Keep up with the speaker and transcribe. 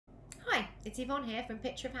it's Yvonne here from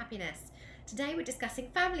Picture of Happiness. Today we're discussing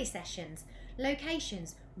family sessions,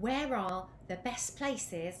 locations. Where are the best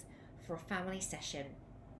places for a family session?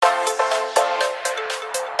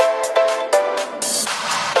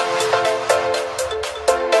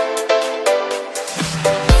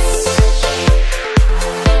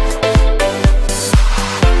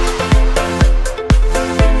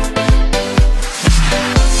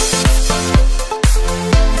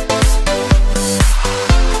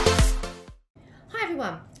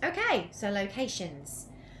 Okay, so locations.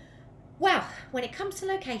 Well, when it comes to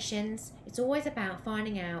locations, it's always about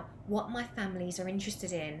finding out what my families are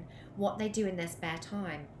interested in, what they do in their spare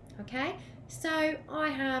time. Okay, so I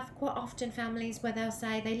have quite often families where they'll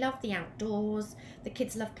say they love the outdoors, the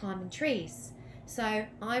kids love climbing trees. So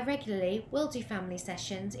I regularly will do family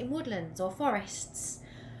sessions in woodlands or forests.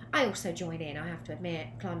 I also join in, I have to admit,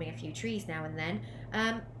 climbing a few trees now and then,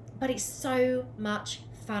 but it's so much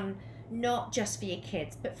fun. Not just for your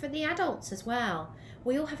kids, but for the adults as well.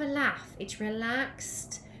 We all have a laugh. It's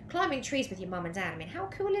relaxed. Climbing trees with your mum and dad. I mean, how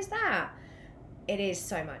cool is that? It is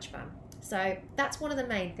so much fun. So that's one of the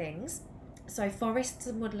main things. So forests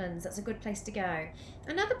and woodlands, that's a good place to go.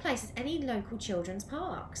 Another place is any local children's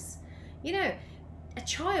parks. You know, a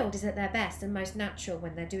child is at their best and most natural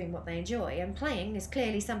when they're doing what they enjoy, and playing is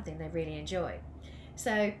clearly something they really enjoy.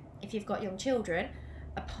 So if you've got young children,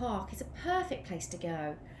 a park is a perfect place to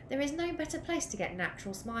go. There is no better place to get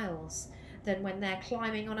natural smiles than when they're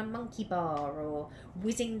climbing on a monkey bar or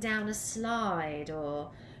whizzing down a slide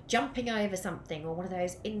or jumping over something, or one of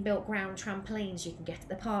those inbuilt ground trampolines you can get at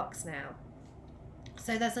the parks now.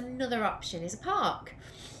 So there's another option, is a park.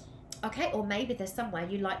 Okay, or maybe there's somewhere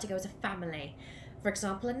you'd like to go as a family. For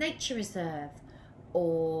example, a nature reserve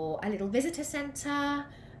or a little visitor centre.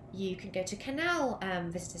 You can go to canal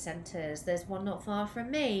visitor centres. There's one not far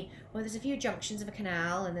from me where there's a few junctions of a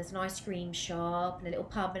canal, and there's an ice cream shop and a little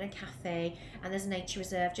pub and a cafe, and there's a nature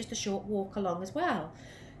reserve just a short walk along as well.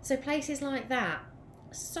 So places like that,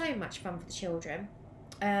 so much fun for the children.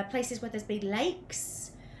 Places where there's big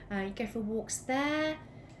lakes, you go for walks there,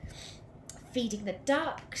 feeding the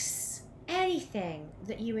ducks, anything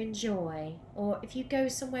that you enjoy. Or if you go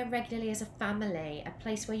somewhere regularly as a family, a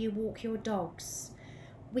place where you walk your dogs,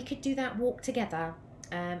 we could do that walk together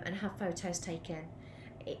and have photos taken.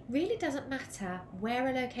 It really doesn't matter where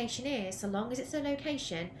a location is, so long as it's a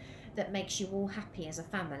location that makes you all happy as a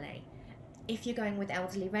family. If you're going with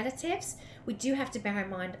elderly relatives, we do have to bear in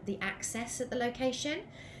mind the access at the location.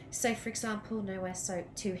 So for example, nowhere so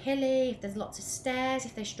too hilly, if there's lots of stairs,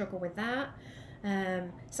 if they struggle with that.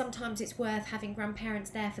 Sometimes it's worth having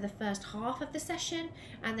grandparents there for the first half of the session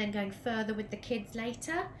and then going further with the kids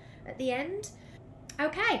later at the end.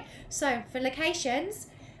 Okay, so for locations,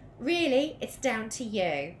 really it's down to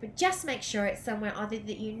you, but just make sure it's somewhere either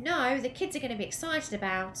that you know the kids are going to be excited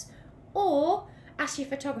about, or ask your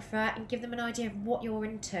photographer and give them an idea of what you're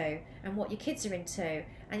into and what your kids are into,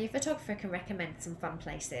 and your photographer can recommend some fun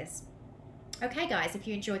places. Okay guys, if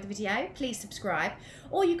you enjoyed the video, please subscribe,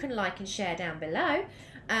 or you can like and share down below,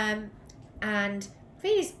 and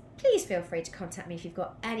please feel free to contact me if you've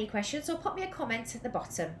got any questions, or pop me a comment at the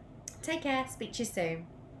bottom. Take care, speak to you soon.